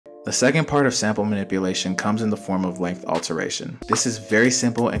The second part of sample manipulation comes in the form of length alteration. This is very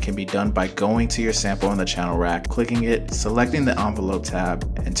simple and can be done by going to your sample in the channel rack, clicking it, selecting the envelope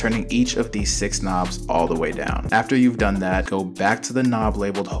tab, and turning each of these 6 knobs all the way down. After you've done that, go back to the knob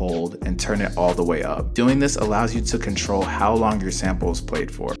labeled hold and turn it all the way up. Doing this allows you to control how long your sample is played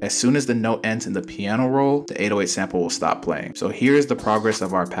for. As soon as the note ends in the piano roll, the 808 sample will stop playing. So here is the progress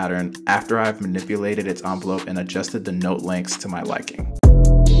of our pattern after I've manipulated its envelope and adjusted the note lengths to my liking.